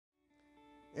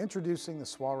Introducing the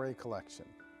Soiree Collection.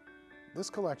 This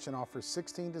collection offers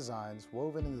 16 designs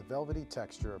woven in the velvety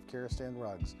texture of Karastan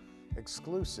Rugs'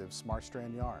 exclusive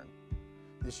SmartStrand yarn.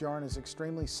 This yarn is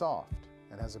extremely soft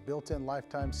and has a built-in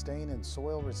lifetime stain and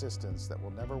soil resistance that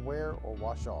will never wear or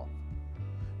wash off.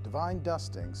 Divine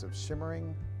dustings of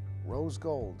shimmering rose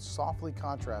gold softly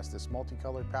contrast this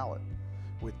multicolored palette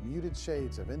with muted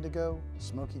shades of indigo,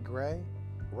 smoky gray,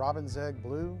 robin's egg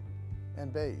blue,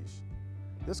 and beige.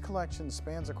 This collection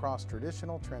spans across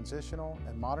traditional, transitional,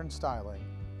 and modern styling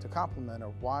to complement a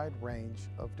wide range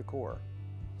of decor.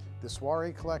 The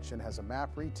Soiree Collection has a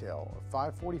MAP retail of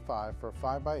 $545 for a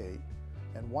 5x8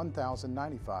 and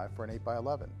 $1,095 for an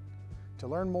 8x11. To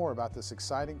learn more about this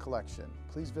exciting collection,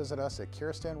 please visit us at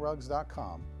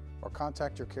karastanrugs.com or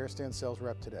contact your Karastan sales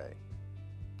rep today.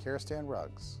 Karastan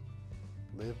Rugs.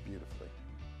 Live beautifully.